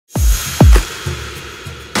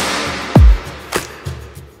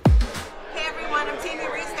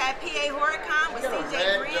at PA HorrorCon with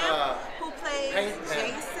CJ Graham, who plays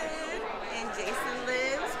Jason, and Jason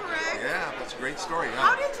lives, correct? Yeah, that's a great story.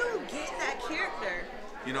 How did you get that character?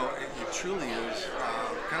 You know, it truly is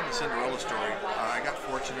kind of a Cinderella story. I got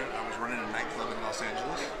fortunate. I was running a nightclub in Los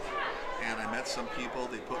Angeles, and I met some people.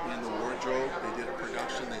 They put me in the wardrobe. They did a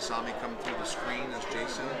production. They saw me come through the screen as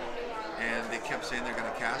Jason, and they kept saying they're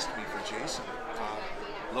going to cast me for Jason.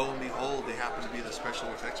 Lo and behold, they happened to be the special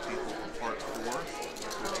effects people from Part 4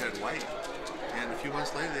 with Ted White. And a few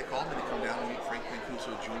months later, they called me to come down and meet Frank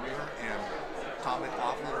Mancuso Jr. and Tom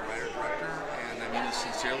McLaughlin, our writer-director, and I mean this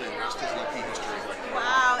sincerely, the rest is lucky history.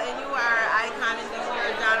 Wow, and you are an icon in the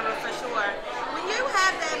horror genre for sure. When you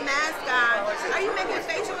have that mask on, are you making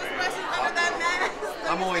facial expressions under that mask?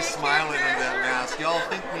 I'm always smiling under that mask. Y'all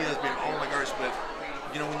think me as being, oh my gosh, but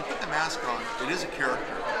you know, when you put the mask on, it is a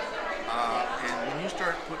character. And when you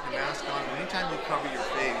start putting the mask on, anytime you cover your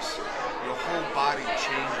face, your whole body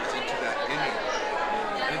changes into that image.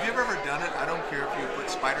 And if you've ever done it, I don't care if you put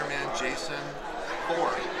Spider-Man, Jason,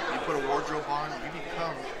 Thor, you put a wardrobe on, you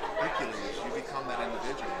become Hercules, you become that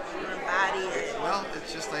individual. Your body is. Well,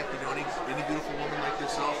 it's just like, you know, any beautiful woman like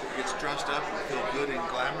yourself that gets dressed up and feel good and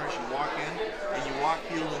glamorous, you walk in and you walk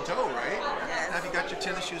heel and toe, right? Yes. Now if you got your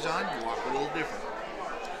tennis shoes on, you walk a little different.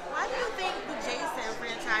 Why do you think the Jason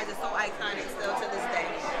franchise is so iconic still to this day?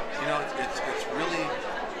 You know, it's really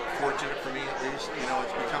fortunate for me, at least. You know,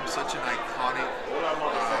 it's become such an iconic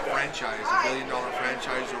franchise, a billion-dollar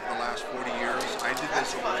franchise over the last 40 years. I did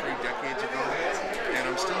this over 3 decades ago, and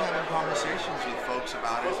I'm still having conversations with folks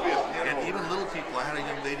about it. And even little people, I had a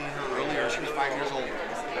young lady in here earlier, she was 5 years old,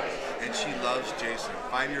 and she loves Jason.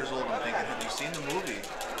 5 years old, I'm thinking, have you seen the movie?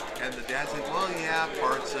 And the dad said, well, yeah,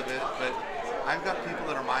 parts of it, but I've got people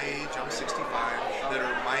that are my age, I'm 65, that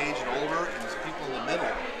are my age and older, and there's people in the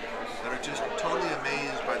middle that are just totally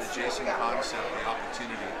amazed by the Jason concept, the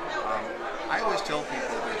opportunity. I always tell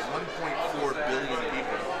people there's 1.4 billion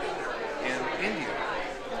people in India,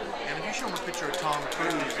 and if you show them a picture of Tom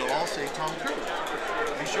Cruise, they'll all say Tom Cruise.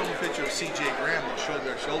 If you show them a picture of CJ Graham, they'll show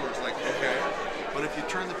their shoulders like, okay. But if you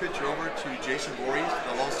turn the picture over to Jason Voorhees,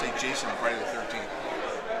 they'll all say Jason Friday the 13th.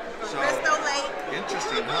 So,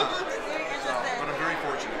 interesting, huh? Very interesting. But I'm very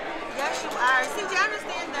fortunate. Yes, you are. CJ, I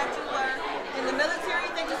understand that you were in the military.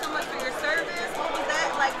 Thank you so much for your service. What was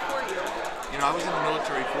that like for you? You know, I was in the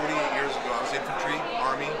military 48 years ago. I was infantry,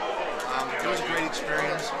 Army. It was a great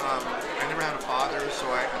experience. I never had a father, so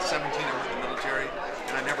at 17 I went in the military,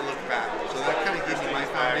 and I never looked back. So that kind of gave me my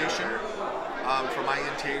foundation for my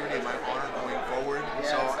integrity and my honor going forward.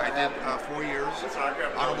 So I did 4 years,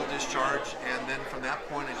 honorable discharge, and then from that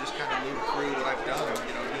point I just kind of moved through what I've done,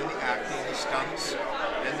 you know, doing the acting, the stunts,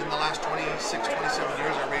 and then the last 26, 27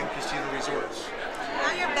 years I ran casino resorts.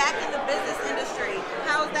 Now you're back in the business industry.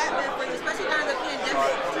 How's that been for you, especially during the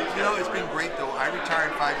pandemic? You know, it's been great though. I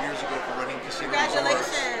retired 5 years ago from running casino resorts.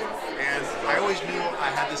 Congratulations. And I always knew I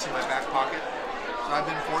had this in my back pocket. So I've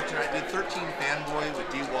been fortunate. I did 13 Fanboy with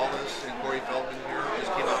Dee Wallace and Corey Feldman here. It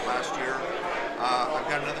just came out last year. I've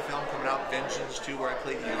got another film coming out, Vengeance 2, where I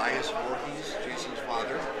played Elias Voorhees, Jason's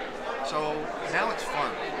father. So now it's fun.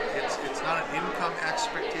 It's not an income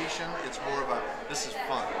expectation. It's more of a, this is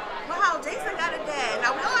fun. Wow, Jason got a dad.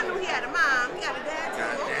 Now we all knew he had a mom. He got a dad too.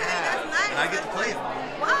 Got a Okay, dad. that's nice. And I get to play him.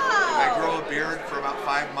 Wow. I grow a beard for about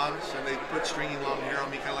 5 months, and they put stringy long hair on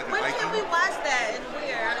me, kind of like a When Viking. can we watch that and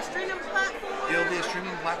where? On a streaming platform? It'll be a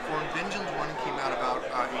streaming platform. Vengeance 1 came out about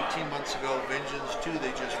 18 months ago. Vengeance 2, they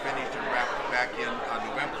just finished and wrapped it back in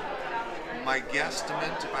November. My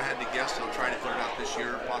guesstimate, if I had to guess, I'll try to put it out this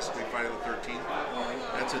year, possibly Friday the 13th.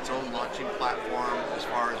 That's its own launching platform as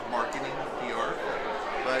far as marketing, PR.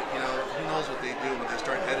 But, you know, who knows what they do when they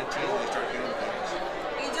start editing, they start doing things.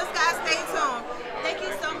 You just gotta stay tuned. Thank you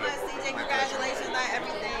so much, CJ. My Congratulations pleasure. on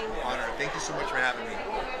everything. Honor. Thank you so much for having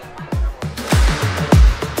me.